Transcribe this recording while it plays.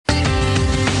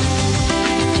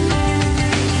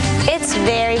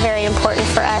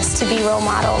to be role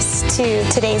models to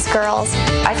today's girls.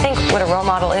 I think what a role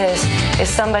model is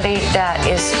somebody that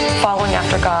is following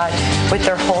after God with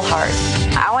their whole heart.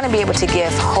 I want to be able to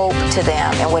give hope to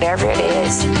them and whatever it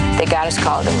is that God has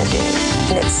called them to do.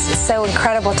 And it's so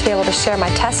incredible to be able to share my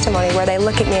testimony where they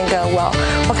look at me and go, well,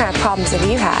 what kind of problems have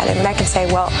you had? And I can say,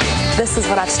 well, this is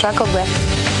what I've struggled with.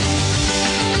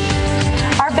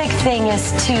 Our big thing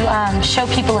is to show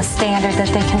people a standard that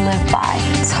they can live by.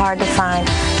 It's hard to find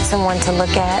someone to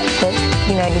look at that,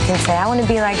 you know, you can say, I want to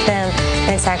be like them,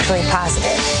 and it's actually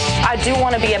positive. I do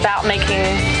want to be about making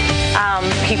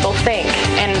people think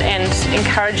and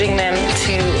encouraging them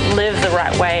to live the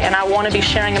right way. And I want to be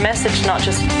sharing a message, not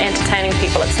just entertaining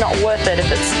people. It's not worth it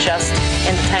if it's just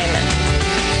entertainment.